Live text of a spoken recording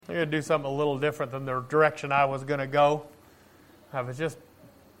I'm going to do something a little different than the direction I was going to go. I was just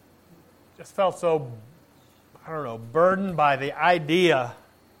felt so, burdened by the idea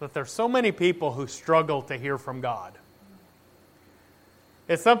that there's so many people who struggle to hear from God.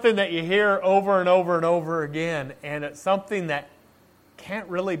 It's something that you hear over and over and over again, and it's something that can't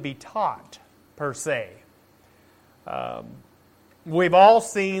really be taught, per se. We've all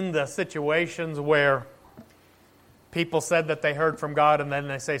seen the situations where people said that they heard from God and then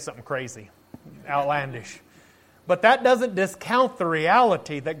they say something crazy, outlandish. But that doesn't discount the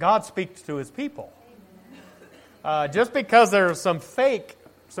reality that God speaks to His people. Just because there's some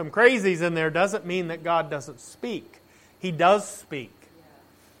crazies in there doesn't mean that God doesn't speak. He does speak.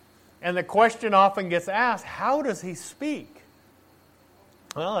 And the question often gets asked, how does He speak?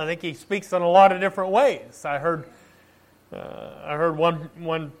 Well, I think He speaks in a lot of different ways. I heard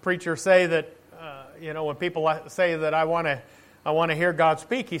one preacher say that, when people say that I want to hear God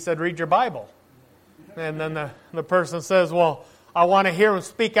speak, he said, read your Bible. And then the person says, well, I want to hear Him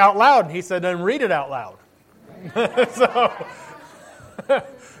speak out loud. And he said, then read it out loud.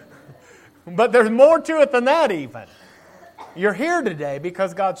 But there's more to it than that even. You're here today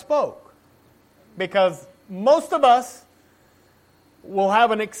because God spoke. Because most of us will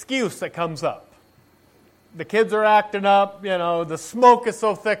have an excuse that comes up. The kids are acting up, the smoke is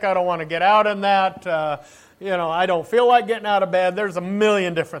so thick I don't want to get out in that. I don't feel like getting out of bed. There's a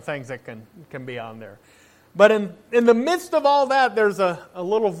million different things that can be on there. But in the midst of all that, there's a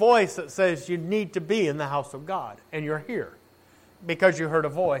little voice that says you need to be in the house of God. And you're here because you heard a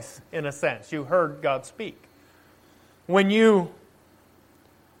voice, in a sense. You heard God speak. When you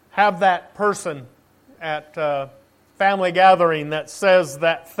have that person at family gathering that says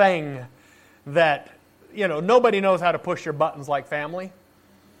that thing that, nobody knows how to push your buttons like family.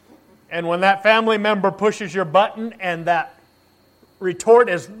 And when that family member pushes your button and that retort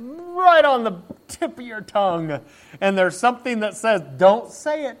is right on the tip of your tongue, and there's something that says, don't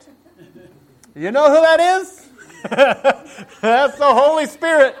say it. You know who that is? That's the Holy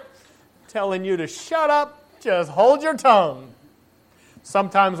Spirit telling you to shut up, just hold your tongue.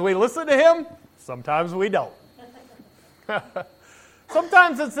 Sometimes we listen to Him, sometimes we don't.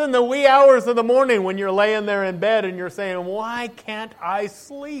 Sometimes it's in the wee hours of the morning when you're laying there in bed and you're saying, why can't I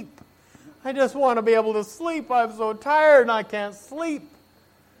sleep? I just want to be able to sleep. I'm so tired and I can't sleep.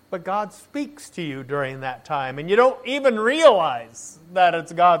 But God speaks to you during that time. And you don't even realize that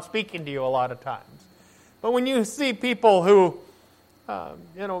it's God speaking to you a lot of times. But when you see people who,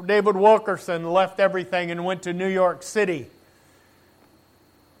 David Wilkerson left everything and went to New York City.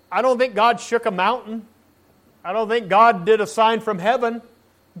 I don't think God shook a mountain. I don't think God did a sign from heaven.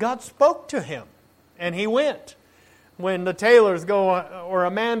 God spoke to him, and he went. When the Taylors go, or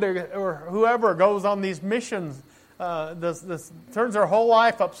Amanda, or whoever goes on these missions, this turns their whole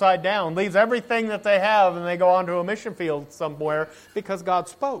life upside down, leaves everything that they have, and they go onto a mission field somewhere because God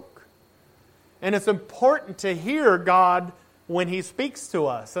spoke. And it's important to hear God when He speaks to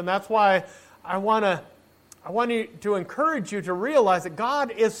us, and that's why I want to encourage you to realize that God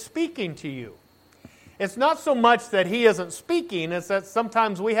is speaking to you. It's not so much that He isn't speaking, it's that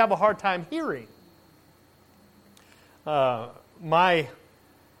sometimes we have a hard time hearing. My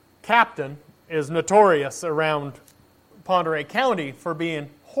captain is notorious around Ponderay County for being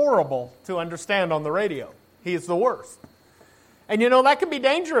horrible to understand on the radio. He's the worst. And that can be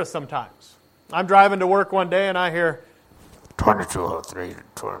dangerous sometimes. I'm driving to work one day and I hear 2203,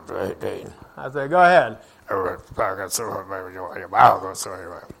 2218. I say, go ahead.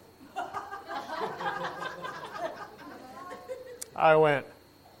 I went,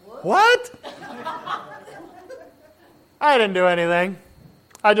 what? I didn't do anything.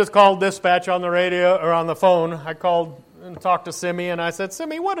 I just called dispatch on the radio or on the phone. I called and talked to Simi and I said,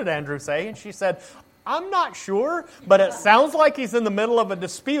 Simi, what did Andrew say? And she said, I'm not sure, but it sounds like he's in the middle of a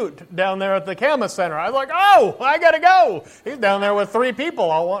dispute down there at the Camas Center. I was like, oh, I got to go. He's down there with 3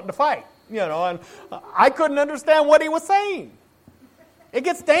 people all wanting to fight. And I couldn't understand what he was saying. It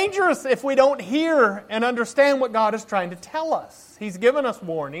gets dangerous if we don't hear and understand what God is trying to tell us. He's given us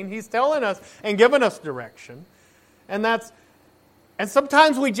warning. He's telling us and giving us direction. And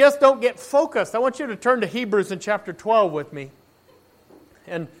sometimes we just don't get focused. I want you to turn to Hebrews in chapter 12 with me.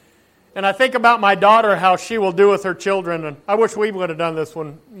 And I think about my daughter, how she will do with her children. And I wish we would have done this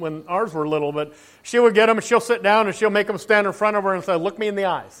when ours were little. But she would get them and she'll sit down and she'll make them stand in front of her and say, look me in the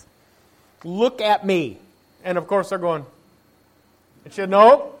eyes. Look at me. And of course they're going, and she'll,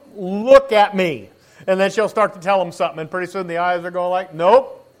 nope, look at me. And then she'll start to tell them something. And pretty soon the eyes are going like,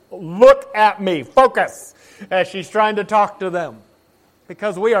 nope, look at me. Focus. As she's trying to talk to them.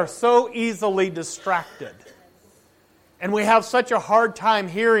 Because we are so easily distracted. And we have such a hard time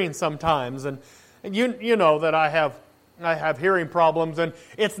hearing sometimes. And you know that I have hearing problems. And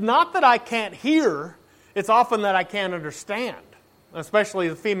it's not that I can't hear. It's often that I can't understand, especially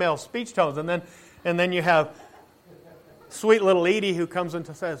the female speech tones. And then you have sweet little Edie who comes in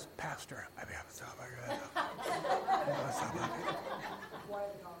and says, Pastor,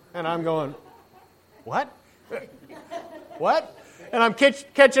 and I'm going, what? What? And I'm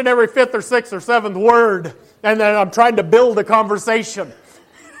catching every fifth or sixth or seventh word, and then I'm trying to build a conversation.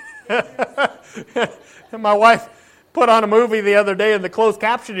 And my wife put on a movie the other day, and the closed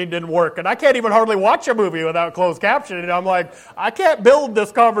captioning didn't work, and I can't even hardly watch a movie without closed captioning. I'm like, I can't build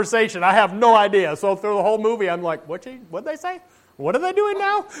this conversation. I have no idea. So through the whole movie, I'm like, what'd they say? What are they doing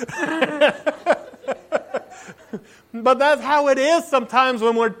now? But that's how it is sometimes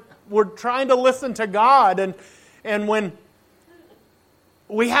when we're trying to listen to God, and when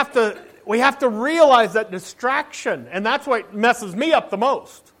we have to realize that distraction, and that's what messes me up the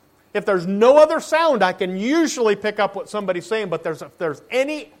most. If there's no other sound, I can usually pick up what somebody's saying, but if there's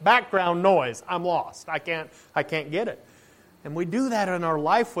any background noise, I'm lost. I can't get it. And we do that in our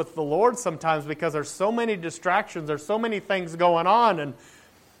life with the Lord sometimes because there's so many distractions, there's so many things going on,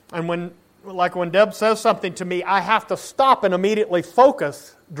 and when Deb says something to me, I have to stop and immediately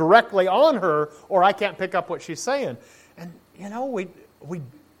focus directly on her, or I can't pick up what she's saying. And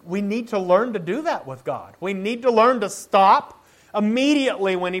we need to learn to do that with God. We need to learn to stop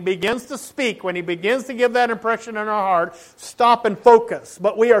immediately when He begins to speak, when He begins to give that impression in our heart, stop and focus.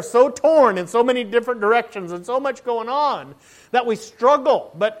 But we are so torn in so many different directions and so much going on that we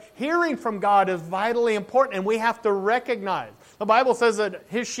struggle. But hearing from God is vitally important, and we have to recognize. The Bible says that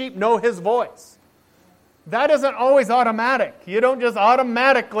His sheep know His voice. That isn't always automatic. You don't just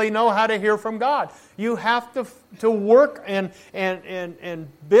automatically know how to hear from God. You have to work and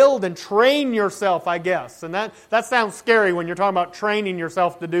build and train yourself, I guess. And that sounds scary when you're talking about training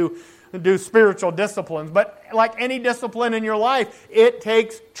yourself to do spiritual disciplines. But like any discipline in your life, it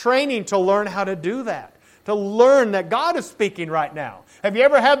takes training to learn how to do that. To learn that God is speaking right now. Have you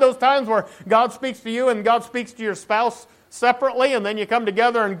ever had those times where God speaks to you and God speaks to your spouse separately, and then you come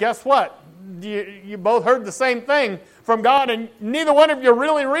together and guess what? You both heard the same thing from God, and neither one of you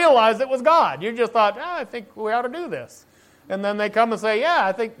really realized it was God. You just thought, I think we ought to do this. And then they come and say, yeah,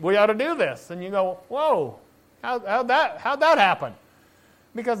 I think we ought to do this. And you go, whoa, how'd that happen?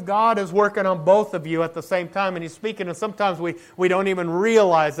 Because God is working on both of you at the same time, and He's speaking, and sometimes we don't even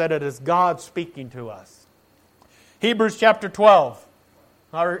realize that it is God speaking to us. Hebrews chapter 12.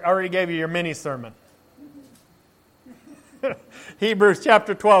 I already gave you your mini sermon. Hebrews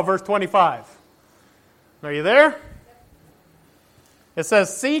chapter 12, verse 25. Are you there? It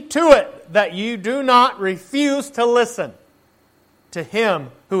says, see to it that you do not refuse to listen to Him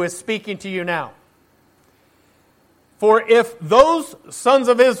who is speaking to you now. For if those sons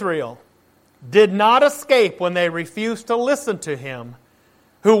of Israel did not escape when they refused to listen to Him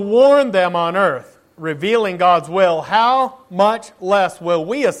who warned them on earth, revealing God's will, how much less will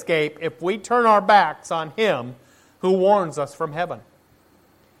we escape if we turn our backs on Him who warns us from heaven?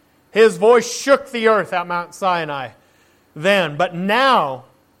 His voice shook the earth at Mount Sinai then, but now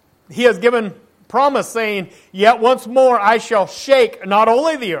He has given promise, saying, yet once more I shall shake not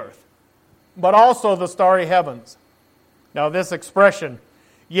only the earth, but also the starry heavens. Now this expression,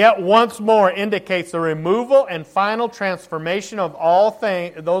 yet once more, indicates the removal and final transformation of all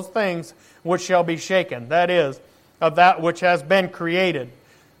those things which shall be shaken, that is, of that which has been created,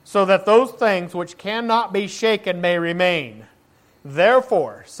 so that those things which cannot be shaken may remain.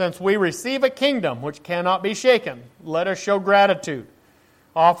 Therefore, since we receive a kingdom which cannot be shaken, let us show gratitude,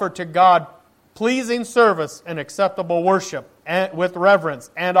 offer to God pleasing service and acceptable worship with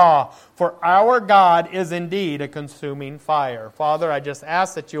reverence and awe, for our God is indeed a consuming fire. Father, I just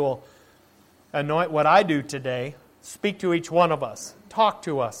ask that you'll anoint what I do today. Speak to each one of us. Talk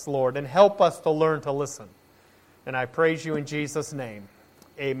to us, Lord, and help us to learn to listen. And I praise you in Jesus' name.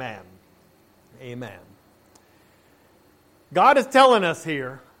 Amen. Amen. God is telling us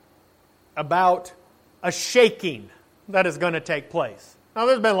here about a shaking that is going to take place. Now,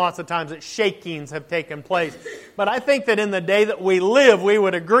 there's been lots of times that shakings have taken place, but I think that in the day that we live, we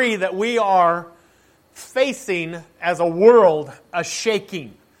would agree that we are facing, as a world, a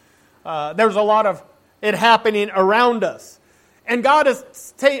shaking. There's a lot of it happening around us. And God is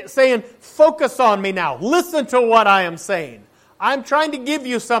saying, focus on me now. Listen to what I am saying. I'm trying to give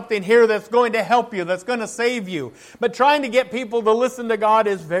you something here that's going to help you, that's going to save you. But trying to get people to listen to God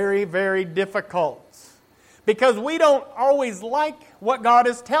is very, very difficult. Because we don't always like what God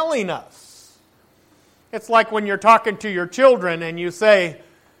is telling us. It's like when you're talking to your children and you say,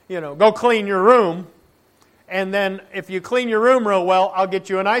 go clean your room. and then if you clean your room real well, I'll get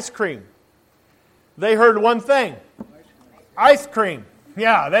you an ice cream. They heard one thing. Ice cream.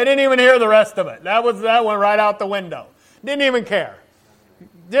 Yeah, they didn't even hear the rest of it. That went right out the window. Didn't even care.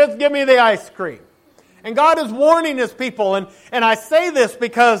 Just give me the ice cream. And God is warning His people. And I say this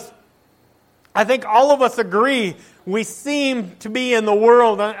because I think all of us agree we seem to be in the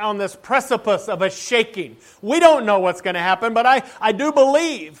world on this precipice of a shaking. We don't know what's going to happen, but I do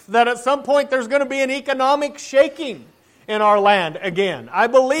believe that at some point there's going to be an economic shaking in our land again. I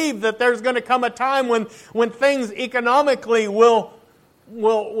believe that there's going to come a time when things economically will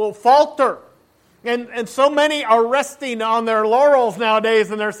falter. And so many are resting on their laurels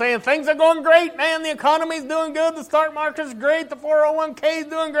nowadays, and they're saying, things are going great, man, the economy's doing good, the stock market's great, the 401k is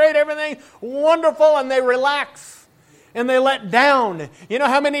doing great, everything's wonderful, and they relax, and they let down. You know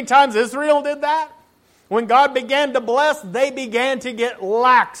how many times Israel did that? When God began to bless, they began to get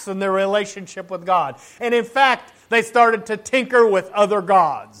lax in their relationship with God. And in fact, they started to tinker with other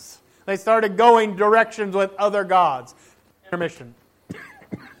gods. They started going directions with other gods. Intermission.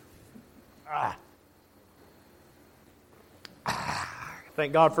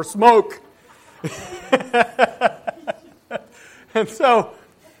 Thank God for smoke. And so,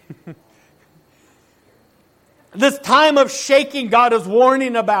 this time of shaking God is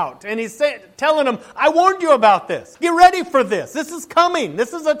warning about. And He's telling them, I warned you about this. Get ready for this. This is coming.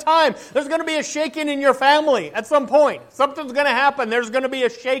 This is a time. There's going to be a shaking in your family at some point. Something's going to happen. There's going to be a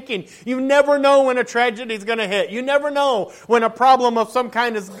shaking. You never know when a tragedy is going to hit. You never know when a problem of some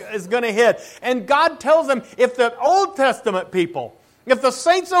kind is going to hit. And God tells them, if the Old Testament people, if the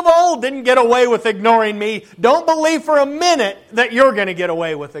saints of old didn't get away with ignoring me, don't believe for a minute that you're going to get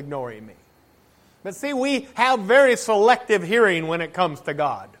away with ignoring me. But see, we have very selective hearing when it comes to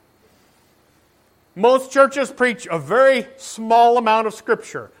God. Most churches preach a very small amount of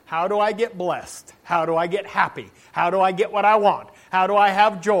Scripture. How do I get blessed? How do I get happy? How do I get what I want? How do I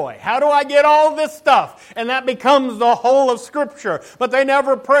have joy? How do I get all this stuff? And that becomes the whole of Scripture. But they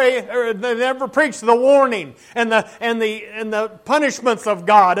never pray, or they never preach the warning and the punishments of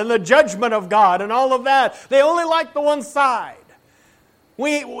God and the judgment of God and all of that. They only like the one side.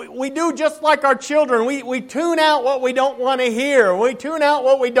 We do just like our children. We tune out what we don't want to hear. We tune out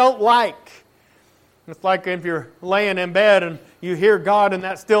what we don't like. It's like if you're laying in bed and you hear God in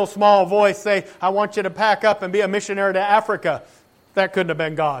that still small voice say, I want you to pack up and be a missionary to Africa. That couldn't have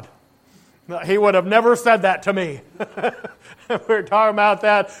been God. He would have never said that to me. We were talking about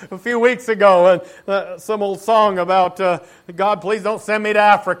that a few weeks ago. And some old song about, God, please don't send me to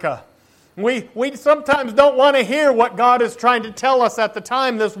Africa. We sometimes don't want to hear what God is trying to tell us at the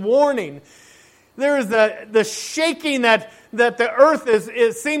time, this warning. There is the shaking that the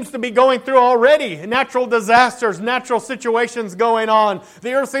earth seems to be going through already. Natural disasters, natural situations going on.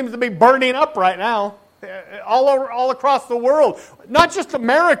 The earth seems to be burning up right now. All across the world. Not just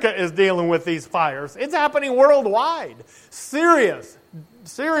America is dealing with these fires. It's happening worldwide. Serious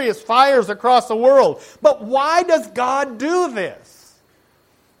fires across the world. But why does God do this?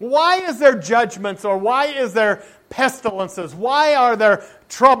 Why is there judgments, or why is there pestilences? Why are there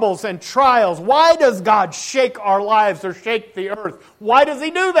troubles and trials? Why does God shake our lives or shake the earth? Why does He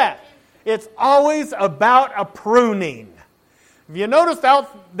do that? It's always about a pruning. Have you noticed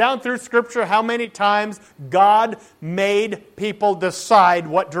down through Scripture how many times God made people decide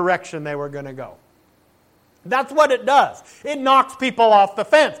what direction they were going to go? That's what it does. It knocks people off the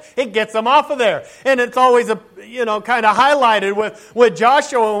fence. It gets them off of there. And it's always kind of highlighted with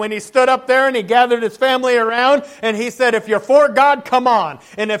Joshua when he stood up there and he gathered his family around and he said, if you're for God, come on.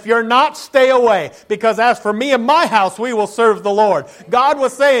 And if you're not, stay away. Because as for me and my house, we will serve the Lord. God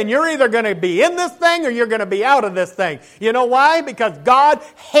was saying, you're either going to be in this thing or you're going to be out of this thing. You know why? Because God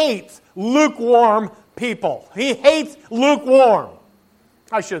hates lukewarm people. He hates lukewarm.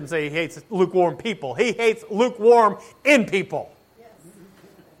 I shouldn't say He hates lukewarm people. He hates lukewarm in people. Yes.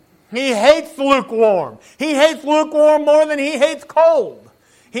 He hates lukewarm. He hates lukewarm more than He hates cold.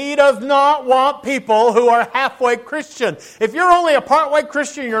 He does not want people who are halfway Christian. If you're only a partway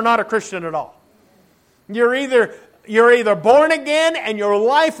Christian, you're not a Christian at all. You're either born again and your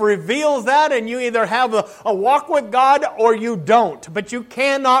life reveals that, and you either have a walk with God or you don't. But you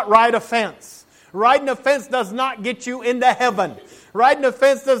cannot ride a fence. Riding a fence does not get you into heaven. Riding a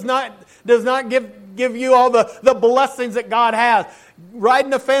fence does not give you all the blessings that God has.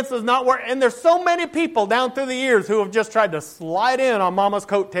 Riding a fence does not work. And there's so many people down through the years who have just tried to slide in on mama's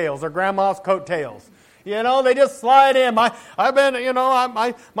coattails or grandma's coattails. You know, they just slide in. My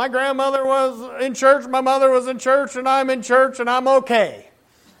grandmother was in church, my mother was in church, and I'm in church, and I'm okay.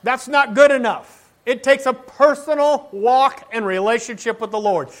 That's not good enough. It takes a personal walk and relationship with the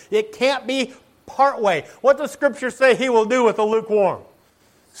Lord. It can't be part way. What does Scripture say He will do with the lukewarm?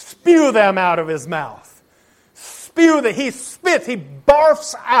 Spew them out of His mouth. He spits, He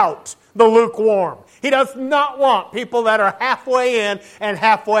barfs out the lukewarm. He does not want people that are halfway in and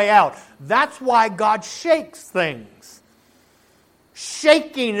halfway out. That's why God shakes things.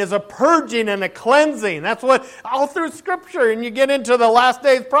 Shaking is a purging and a cleansing. That's what, all through Scripture, and you get into the last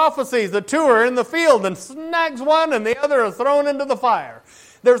days prophecies, the two are in the field and snags one and the other is thrown into the fire.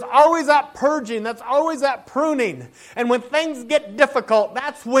 There's always that purging, that's always that pruning. And when things get difficult,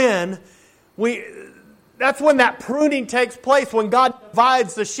 that's when that pruning takes place, when God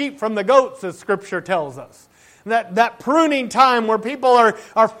divides the sheep from the goats, as Scripture tells us. That pruning time where people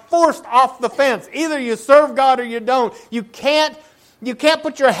are forced off the fence. Either you serve God or you don't. You can't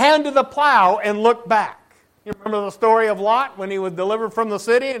put your hand to the plow and look back. You remember the story of Lot when he was delivered from the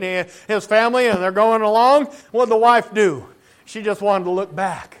city and his family, and they're going along? What did the wife do? She just wanted to look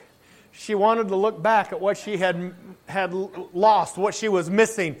back. She wanted to look back at what she had lost, what she was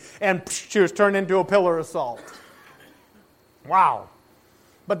missing, and she was turned into a pillar of salt. Wow.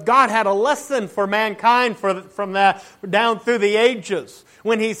 But God had a lesson for mankind from that down through the ages,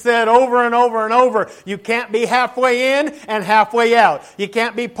 when He said over and over and over, you can't be halfway in and halfway out. You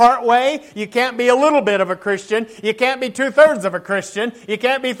can't be part way. You can't be a little bit of a Christian. You can't be 2/3 of a Christian. You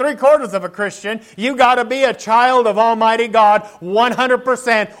can't be 3/4 of a Christian. You got to be a child of Almighty God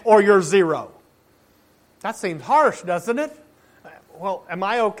 100% or you're zero. That seems harsh, doesn't it? Well, am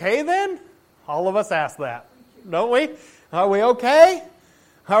I okay then? All of us ask that, don't we? Are we okay?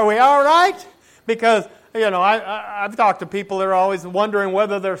 Are we all right? Because, I've talked to people that are always wondering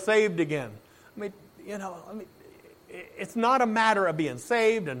whether they're saved again. It's not a matter of being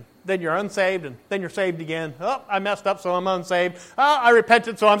saved and then you're unsaved and then you're saved again. Oh, I messed up, so I'm unsaved. Oh, I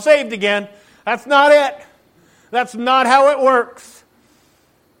repented, so I'm saved again. That's not it. That's not how it works.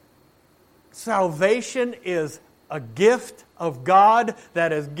 Salvation is a gift of God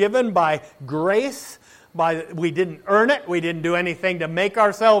that is given by grace. We didn't earn it. We didn't do anything to make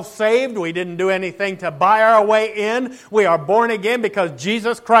ourselves saved. We didn't do anything to buy our way in. We are born again because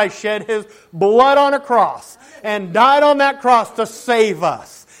Jesus Christ shed His blood on a cross and died on that cross to save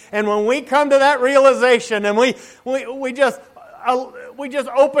us. And when we come to that realization and we just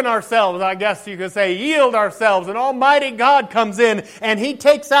open ourselves, I guess you could say, yield ourselves, and Almighty God comes in and He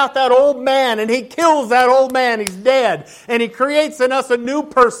takes out that old man and He kills that old man. He's dead. And He creates in us a new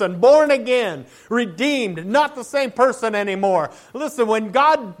person, born again, redeemed, not the same person anymore. Listen, when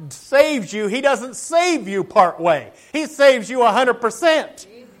God saves you, He doesn't save you part way. He saves you 100%.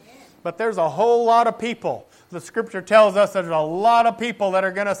 But there's a whole lot of people. The Scripture tells us there's a lot of people that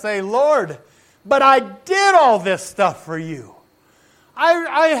are going to say, Lord, but I did all this stuff for you.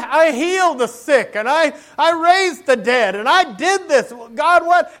 I healed the sick, and I raised the dead, and I did this. God,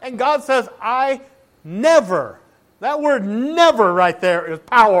 what? And God says, I never. That word never right there is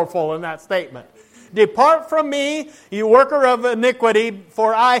powerful in that statement. Depart from me, you worker of iniquity,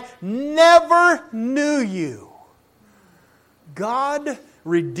 for I never knew you. God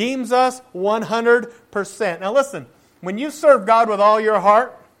redeems us 100%. Now listen, when you serve God with all your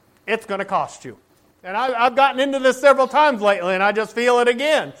heart, it's going to cost you. And I've gotten into this several times lately, and I just feel it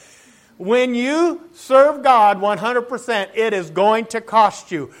again. When you serve God 100%, it is going to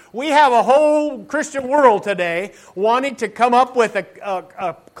cost you. We have a whole Christian world today wanting to come up with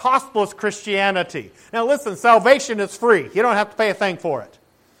a costless Christianity. Now listen, salvation is free. You don't have to pay a thing for it.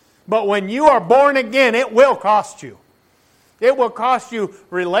 But when you are born again, it will cost you. It will cost you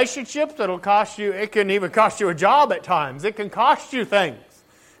relationships. It can even cost you a job at times. It can cost you things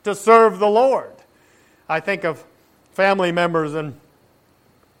to serve the Lord. I think of family members and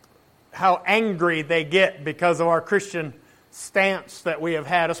how angry they get because of our Christian stance that we have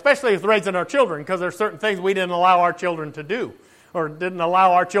had, especially with raising our children, because there are certain things we didn't allow our children to do or didn't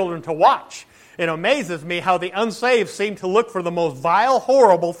allow our children to watch. It amazes me how the unsaved seem to look for the most vile,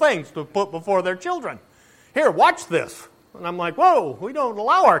 horrible things to put before their children. Here, watch this. And I'm like, whoa, we don't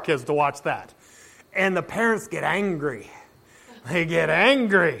allow our kids to watch that. And the parents get angry. They get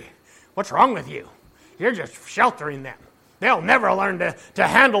angry. What's wrong with you? You're just sheltering them. They'll never learn to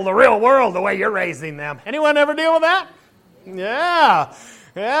handle the real world the way you're raising them. Anyone ever deal with that? Yeah.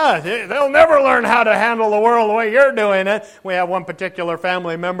 They'll never learn how to handle the world the way you're doing it. We have one particular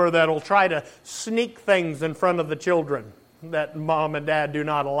family member that'll try to sneak things in front of the children that mom and dad do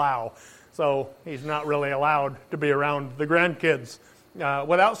not allow. So he's not really allowed to be around the grandkids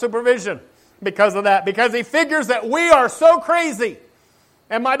without supervision because of that. Because he figures that we are so crazy.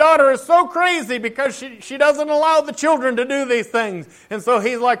 And my daughter is so crazy because she doesn't allow the children to do these things. And so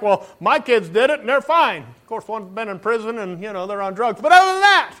he's like, well, my kids did it and they're fine. Of course, one's been in prison and, they're on drugs. But other than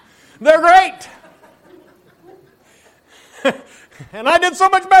that, they're great. And I did so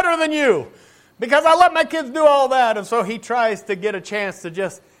much better than you because I let my kids do all that. And so he tries to get a chance to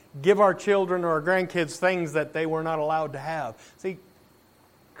just give our children or our grandkids things that they were not allowed to have. See,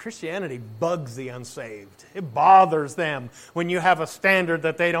 Christianity bugs the unsaved. It bothers them when you have a standard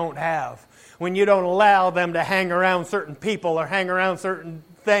that they don't have. When you don't allow them to hang around certain people or hang around certain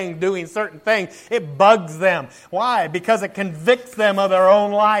things, doing certain things. It bugs them. Why? Because it convicts them of their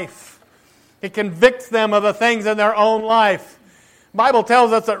own life. It convicts them of the things in their own life. The Bible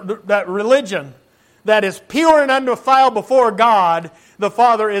tells us that religion that is pure and undefiled before God, the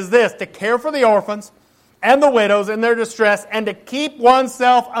Father, is this: to care for the orphans and the widows in their distress, and to keep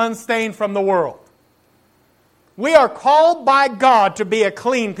oneself unstained from the world. We are called by God to be a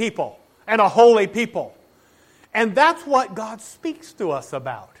clean people and a holy people. And that's what God speaks to us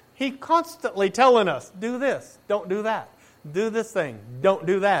about. He's constantly telling us, do this, don't do that. Do this thing, don't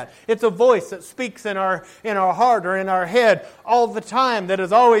do that. It's a voice that speaks in our heart or in our head all the time that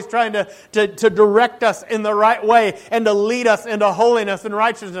is always trying to direct us in the right way and to lead us into holiness and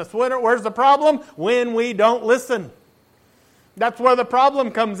righteousness. Where's the problem? When we don't listen. That's where the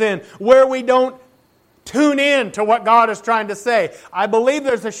problem comes in. Where we don't tune in to what God is trying to say. I believe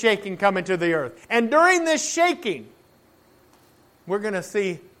there's a shaking coming to the earth. And during this shaking, we're going to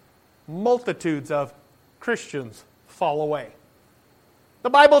see multitudes of Christians fall away. The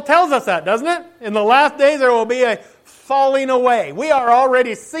Bible tells us that, doesn't it? In the last days there will be a falling away. We are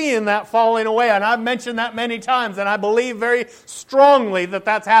already seeing that falling away, and I've mentioned that many times, and I believe very strongly that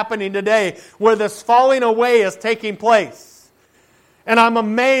that's happening today, where this falling away is taking place. And I'm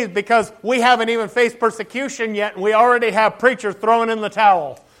amazed because we haven't even faced persecution yet, and we already have preachers throwing in the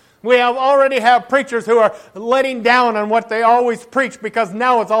towel. We already have preachers who are letting down on what they always preach because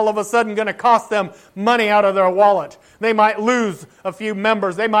now it's all of a sudden going to cost them money out of their wallet. They might lose a few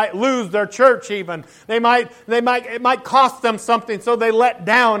members. They might lose their church even. It might cost them something, so they let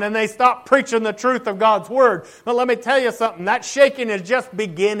down and they stop preaching the truth of God's Word. But let me tell you something. That shaking is just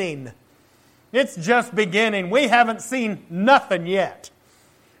beginning. It's just beginning. We haven't seen nothing yet,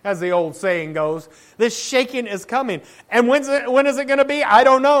 as the old saying goes. This shaking is coming. And when is it going to be? I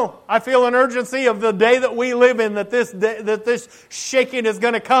don't know. I feel an urgency of the day that we live in that this shaking is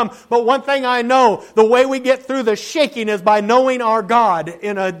going to come. But one thing I know, the way we get through the shaking is by knowing our God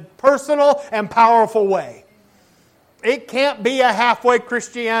in a personal and powerful way. It can't be a halfway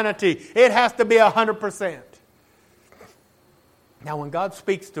Christianity. It has to be 100%. Now, when God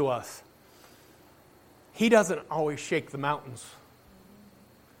speaks to us, He doesn't always shake the mountains.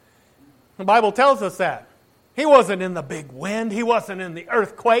 The Bible tells us that. He wasn't in the big wind. He wasn't in the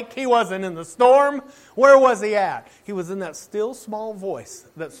earthquake. He wasn't in the storm. Where was He at? He was in that still small voice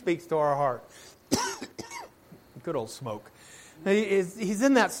that speaks to our heart. Good old smoke. He's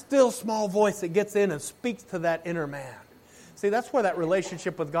in that still small voice that gets in and speaks to that inner man. See, that's where that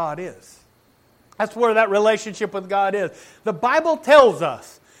relationship with God is. That's where that relationship with God is. The Bible tells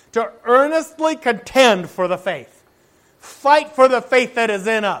us to earnestly contend for the faith. Fight for the faith that is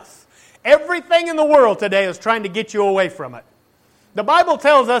in us. Everything in the world today is trying to get you away from it. The Bible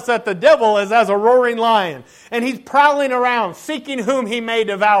tells us that the devil is as a roaring lion, and he's prowling around, seeking whom he may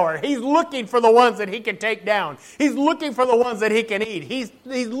devour. He's looking for the ones that he can take down. He's looking for the ones that he can eat. He's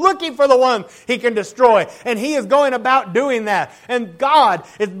looking for the ones he can destroy, and he is going about doing that. And God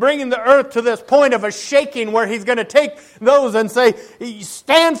is bringing the earth to this point of a shaking where He's going to take those and say,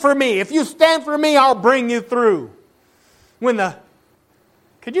 stand for me. If you stand for me, I'll bring you through.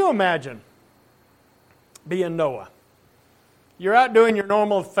 Could you imagine being Noah? You're out doing your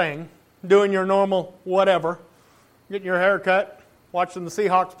normal thing, doing your normal whatever, getting your hair cut, watching the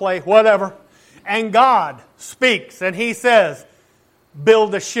Seahawks play, whatever. And God speaks and He says,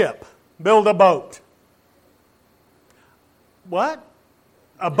 build a ship, build a boat. What?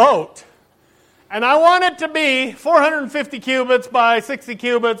 A boat? And I want it to be 450 cubits by 60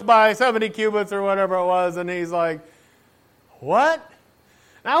 cubits by 70 cubits or whatever it was. And He's like, what?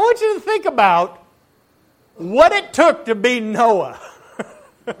 Now I want you to think about what it took to be Noah.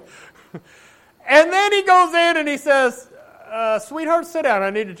 And then he goes in and he says, sweetheart, sit down.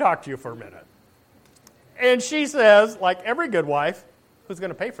 I need to talk to you for a minute. And she says, like every good wife, who's going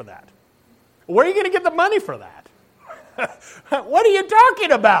to pay for that? Where are you going to get the money for that? What are you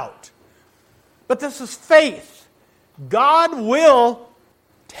talking about? But this is faith. God will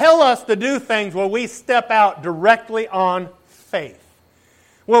tell us to do things where we step out directly on faith.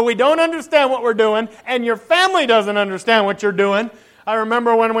 Where we don't understand what we're doing, and your family doesn't understand what you're doing. I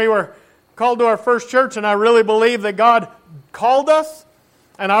remember when we were called to our first church, and I really believe that God called us,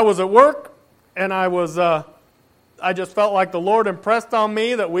 and I was at work, and I just felt like the Lord impressed on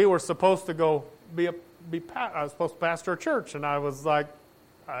me that we were supposed to go be a I was supposed to pastor a church, and I was like,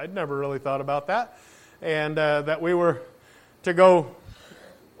 I'd never really thought about that, and that we were to go,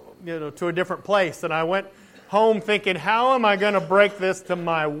 to a different place. And I went home thinking, how am I going to break this to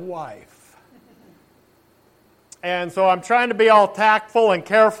my wife? And so I'm trying to be all tactful and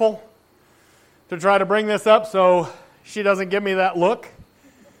careful to try to bring this up so she doesn't give me that look,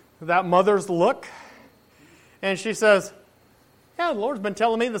 that mother's look. And she says, yeah, the Lord's been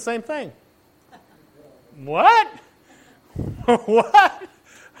telling me the same thing. What? What?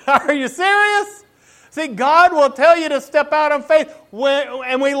 Are you serious? See, God will tell you to step out in faith.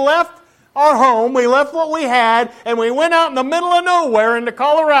 And we left our home, we left what we had, and we went out in the middle of nowhere into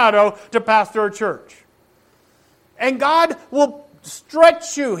Colorado to pastor a church. And God will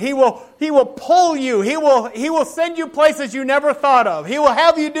stretch you. He will pull you. He will send you places you never thought of. He will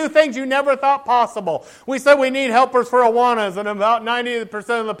have you do things you never thought possible. We said we need helpers for Awanas, and about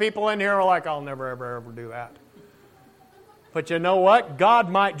 90% of the people in here are like, I'll never, ever, ever do that. But you know what? God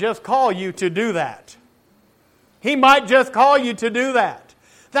might just call you to do that. He might just call you to do that.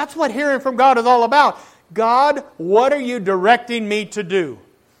 That's what hearing from God is all about. God, what are you directing me to do?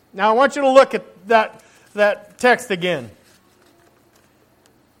 Now I want you to look at that text again.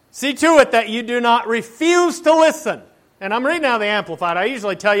 See to it that you do not refuse to listen. And I'm reading out of the Amplified. I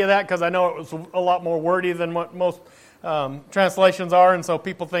usually tell you that because I know it was a lot more wordy than what most translations are, and so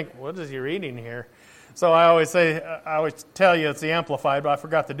people think, what is he reading here? So I always tell you it's the Amplified, but I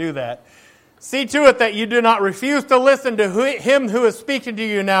forgot to do that. See to it that you do not refuse to listen to him who is speaking to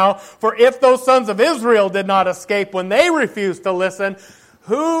you now, for if those sons of Israel did not escape when they refused to listen,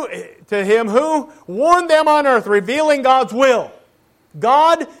 to him who warned them on earth, revealing God's will.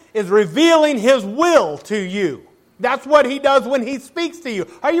 God is revealing His will to you. That's what He does when He speaks to you.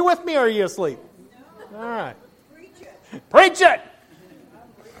 Are you with me or are you asleep? No. All right. Preach it. Preach it.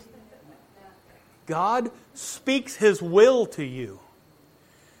 God speaks His will to you.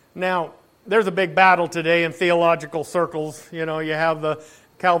 Now, there's a big battle today in theological circles. You have the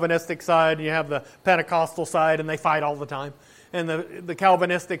Calvinistic side and you have the Pentecostal side, and they fight all the time. And the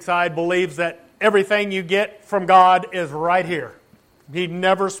Calvinistic side believes that everything you get from God is right here. He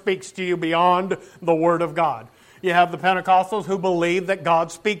never speaks to you beyond the Word of God. You have the Pentecostals who believe that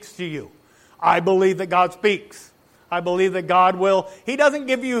God speaks to you. I believe that God speaks. I believe that God will. He doesn't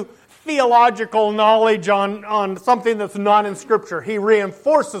give you theological knowledge on something that's not in Scripture. He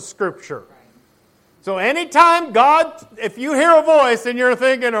reinforces Scripture. So anytime God, if you hear a voice and you're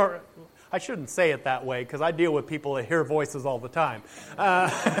thinking, or I shouldn't say it that way because I deal with people that hear voices all the time.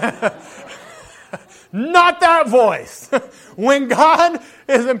 Not that voice. When God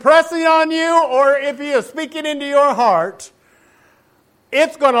is impressing on you, or if He is speaking into your heart,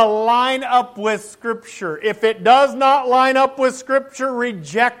 it's going to line up with Scripture. If it does not line up with Scripture,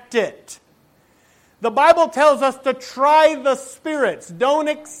 reject it. The Bible tells us to try the spirits. Don't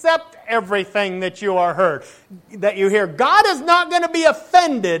accept everything that you hear. God is not going to be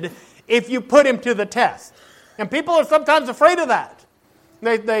offended if you put Him to the test. And people are sometimes afraid of that.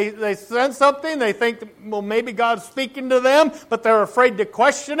 They sense something, they think, well, maybe God's speaking to them, but they're afraid to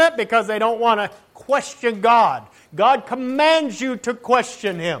question it because they don't want to question God. God commands you to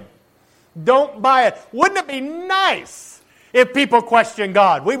question Him. Don't buy it. Wouldn't it be nice if people question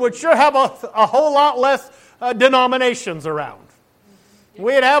God? We would sure have a whole lot less denominations around.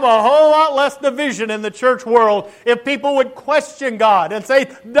 We'd have a whole lot less division in the church world if people would question God and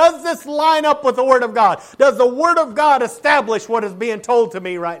say, does this line up with the Word of God? Does the Word of God establish what is being told to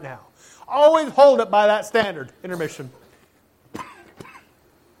me right now? Always hold it by that standard. Intermission.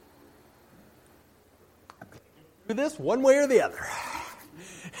 Do this one way or the other.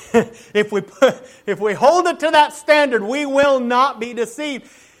 If we hold it to that standard, we will not be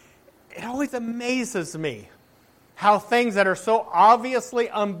deceived. It always amazes me how things that are so obviously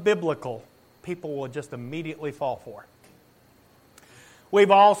unbiblical, people will just immediately fall for. We've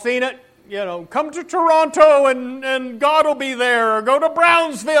all seen it. Come to Toronto and God will be there. Or go to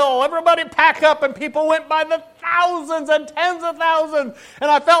Brownsville. Everybody pack up, and people went by the thousands and tens of thousands. And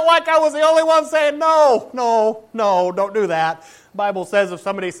I felt like I was the only one saying, no, don't do that. The Bible says if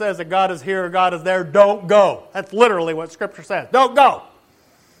somebody says that God is here or God is there, don't go. That's literally what Scripture says. Don't go.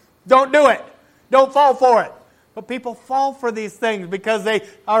 Don't do it. Don't fall for it. But people fall for these things because they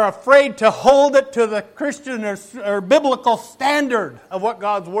are afraid to hold it to the Christian or biblical standard of what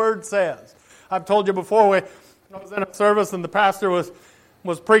God's Word says. I've told you before, I was in a service and the pastor was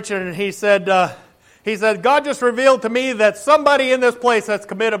preaching, and he said, God just revealed to me that somebody in this place has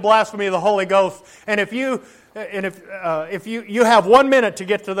committed blasphemy of the Holy Ghost, and if you have 1 minute to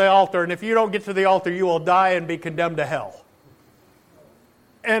get to the altar, and if you don't get to the altar, you will die and be condemned to hell.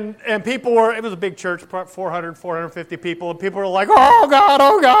 And people were, it was a big church, 400, 450 people, and people were like, oh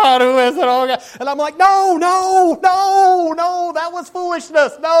God, who is it, oh God. And I'm like, no, that was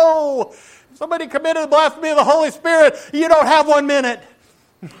foolishness, no. If somebody committed blasphemy of the Holy Spirit, you don't have 1 minute.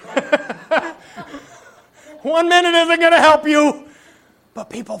 1 minute isn't going to help you.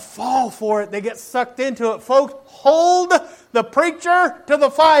 But people fall for it. They get sucked into it. Folks, hold the preacher to the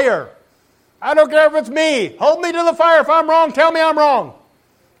fire. I don't care if it's me. Hold me to the fire. If I'm wrong, tell me I'm wrong.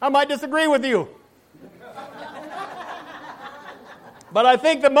 I might disagree with you. But I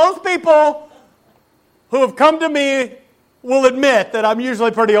think that most people who have come to me will admit that I'm usually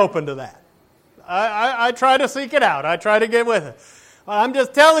pretty open to that. I try to seek it out. I try to get with it. But I'm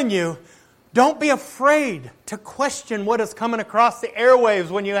just telling you, don't be afraid to question what is coming across the airwaves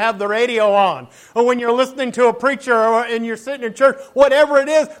when you have the radio on, or when you're listening to a preacher, and you're sitting in church. Whatever it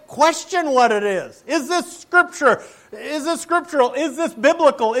is, question what it is. Is this Scripture? Is this scriptural? Is this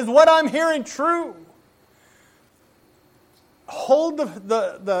biblical? Is what I'm hearing true? Hold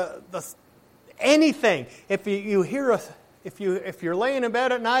the anything. If you hear if you're laying in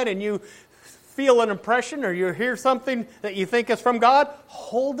bed at night and you feel an impression or you hear something that you think is from God,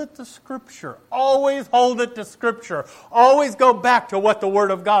 hold it to Scripture. Always hold it to Scripture. Always go back to what the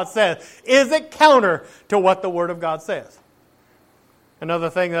Word of God says. Is it counter to what the Word of God says? Another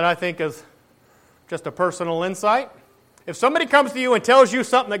thing that I think is just a personal insight. If somebody comes to you and tells you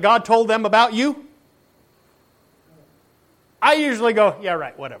something that God told them about you, I usually go, yeah,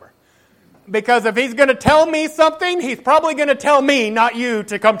 right, whatever. Because if he's going to tell me something, he's probably going to tell me, not you,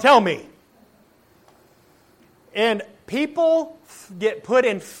 to come tell me. And people get put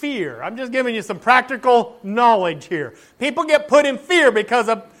in fear. I'm just giving you some practical knowledge here. People get put in fear because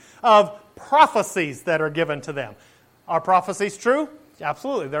of prophecies that are given to them. Are prophecies true?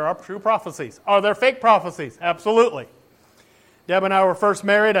 Absolutely. There are true prophecies. Are there fake prophecies? Absolutely. Deb and I were first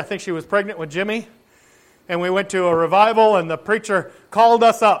married. I think she was pregnant with Jimmy. And we went to a revival, and the preacher called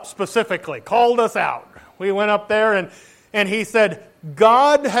us up specifically, called us out. We went up there, and he said,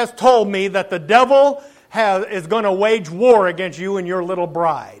 God has told me that the devil is going to wage war against you and your little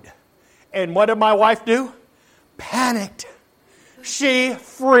bride. And what did my wife do? Panicked. She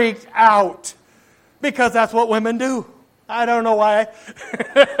freaked out. Because that's what women do. I don't know why.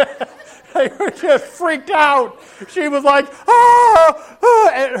 They were just freaked out. She was like,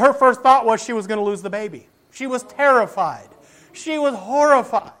 And her first thought was she was going to lose the baby. She was terrified. She was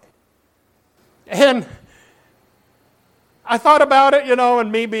horrified. And I thought about it,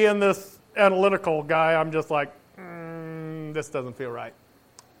 and me being this analytical guy, I'm just like, this doesn't feel right.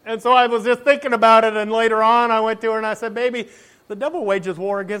 And so I was just thinking about it, and later on I went to her and I said, baby, the devil wages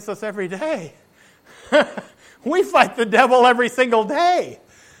war against us every day. We fight the devil every single day.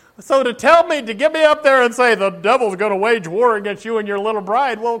 So to get me up there and say the devil's going to wage war against you and your little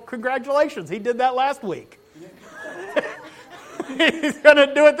bride, well, congratulations. He did that last week. He's going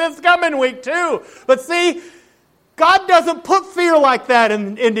to do it this coming week too. But see, God doesn't put fear like that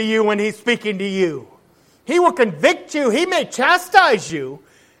into you when He's speaking to you. He will convict you. He may chastise you.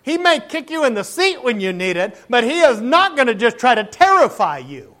 He may kick you in the seat when you need it, but He is not going to just try to terrify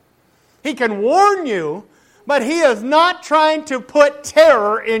you. He can warn you, but He is not trying to put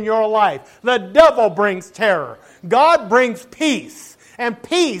terror in your life. The devil brings terror. God brings peace. And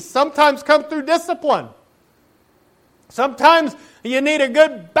peace sometimes comes through discipline. Sometimes you need a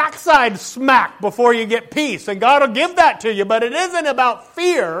good backside smack before you get peace. And God will give that to you. But it isn't about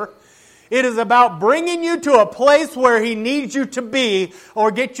fear. It is about bringing you to a place where He needs you to be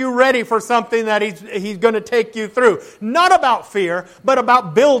or get you ready for something that He's going to take you through. Not about fear, but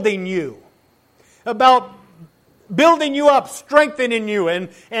about building you. About building you up, strengthening you, and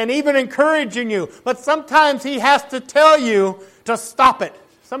even encouraging you. But sometimes He has to tell you to stop it.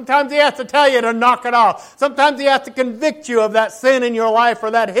 Sometimes He has to tell you to knock it off. Sometimes He has to convict you of that sin in your life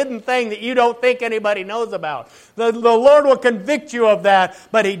or that hidden thing that you don't think anybody knows about. The Lord will convict you of that,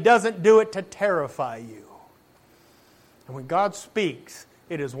 but He doesn't do it to terrify you. And when God speaks,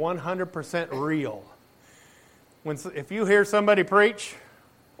 it is 100% real. If you hear somebody preach,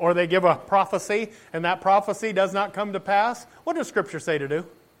 or they give a prophecy, and that prophecy does not come to pass, what does Scripture say to do?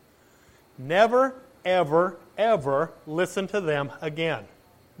 Never, ever, ever listen to them again.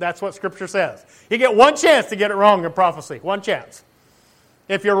 That's what Scripture says. You get one chance to get it wrong in prophecy. One chance.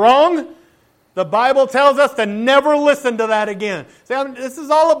 If you're wrong, the Bible tells us to never listen to that again. See, this is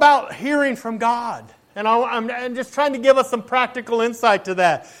all about hearing from God. And I'm just trying to give us some practical insight to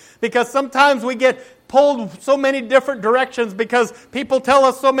that. Because sometimes we get pulled so many different directions because people tell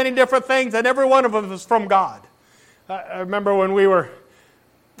us so many different things, and every one of them is from God. I remember when we were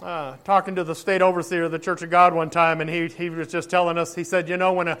talking to the state overseer of the Church of God one time, and he was just telling us, he said,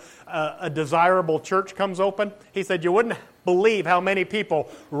 when a desirable church comes open, he said, you wouldn't believe how many people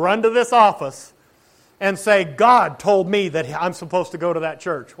run to this office and say, God told me that I'm supposed to go to that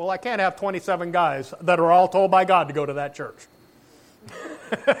church. Well, I can't have 27 guys that are all told by God to go to that church.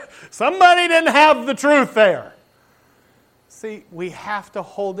 Somebody didn't have the truth there. See, we have to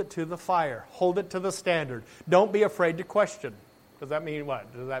hold it to the fire. Hold it to the standard. Don't be afraid to question. Does that mean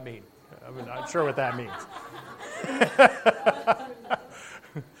what? Does that mean? I'm not sure what that means.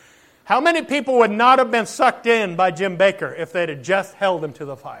 How many people would not have been sucked in by Jim Bakker if they'd have just held him to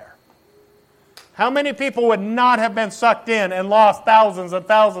the fire? How many people would not have been sucked in and lost thousands and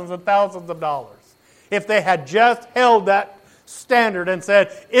thousands and thousands of dollars if they had just held that standard and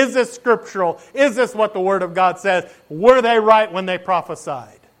said, is this scriptural? Is this what the Word of God says? Were they right when they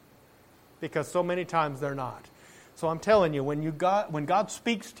prophesied? Because so many times they're not. So I'm telling you, when God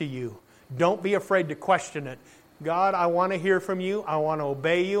speaks to you, don't be afraid to question it. God, I want to hear from you, I want to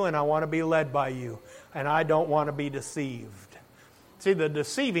obey you, and I want to be led by you. And I don't want to be deceived. See, the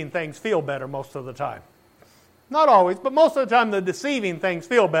deceiving things feel better most of the time. Not always, but most of the time the deceiving things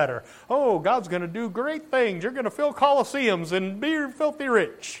feel better. Oh, God's going to do great things. You're going to fill coliseums and be filthy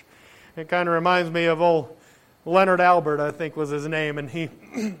rich. It kind of reminds me of old Leonard Albert, I think was his name. And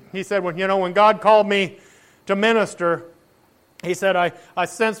he said, when God called me to minister, he said, I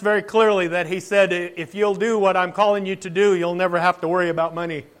sensed very clearly that he said, if you'll do what I'm calling you to do, you'll never have to worry about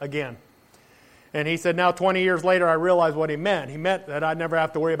money again. And he said, now 20 years later, I realized what he meant. He meant that I'd never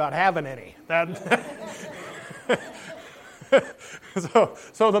have to worry about having any.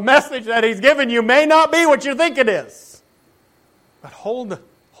 So the message that he's given you may not be what you think it is. But hold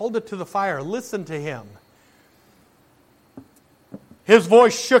it to the fire. Listen to him. His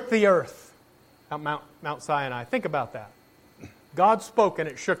voice shook the earth at Mount Sinai. Think about that. God spoke and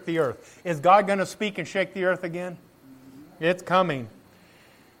it shook the earth. Is God going to speak and shake the earth again? It's coming.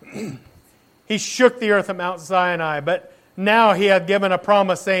 He shook the earth at Mount Sinai, but now he had given a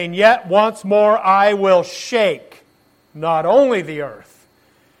promise saying, yet once more I will shake not only the earth,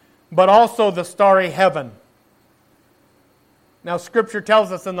 but also the starry heaven. Now Scripture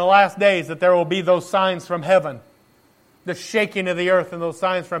tells us in the last days that there will be those signs from heaven. The shaking of the earth and those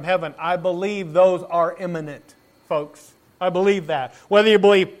signs from heaven. I believe those are imminent, folks. I believe that. Whether you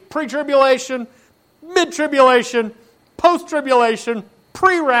believe pre-tribulation, mid-tribulation, post-tribulation,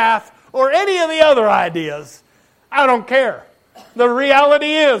 pre-wrath, or any of the other ideas, I don't care. The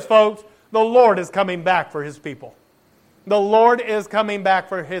reality is, folks, the Lord is coming back for His people. The Lord is coming back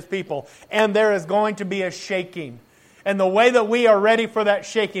for His people. And there is going to be a shaking. And the way that we are ready for that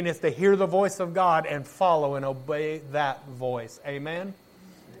shaking is to hear the voice of God and follow and obey that voice. Amen?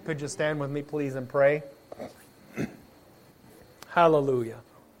 Could you stand with me, please, and pray? Hallelujah.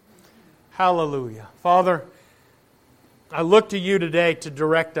 Hallelujah. Father, I look to You today to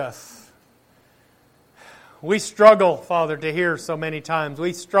direct us. We struggle, Father, to hear so many times.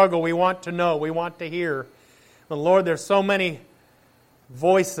 We struggle. We want to know. We want to hear. But Lord, there's so many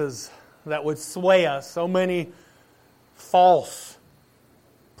voices that would sway us. So many false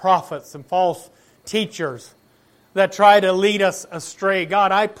prophets and false teachers that try to lead us astray.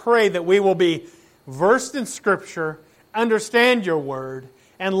 God, I pray that we will be versed in Scripture, understand Your Word,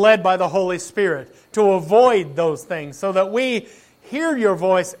 and led by the Holy Spirit to avoid those things so that we hear Your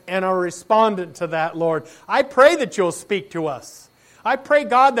voice and are respondent to that, Lord. I pray that You'll speak to us. I pray,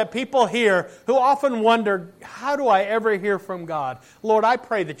 God, that people here who often wonder, how do I ever hear from God? Lord, I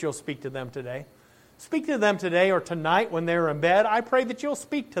pray that You'll speak to them today. Speak to them today or tonight when they're in bed. I pray that You'll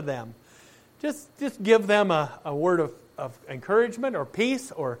speak to them. Just give them a word of encouragement or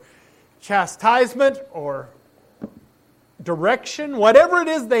peace or chastisement or direction. Whatever it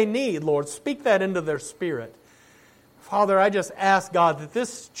is they need, Lord, speak that into their spirit. Father, I just ask, God, that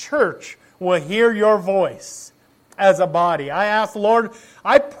this church will hear Your voice as a body. I ask, Lord,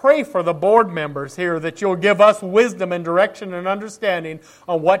 I pray for the board members here that You'll give us wisdom and direction and understanding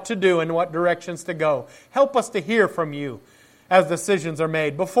on what to do and what directions to go. Help us to hear from You as decisions are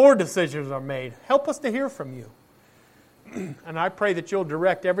made, before decisions are made. Help us to hear from You. And I pray that You'll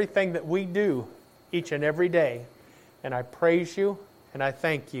direct everything that we do each and every day. And I praise You and I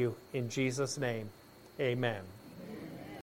thank You in Jesus' name. Amen.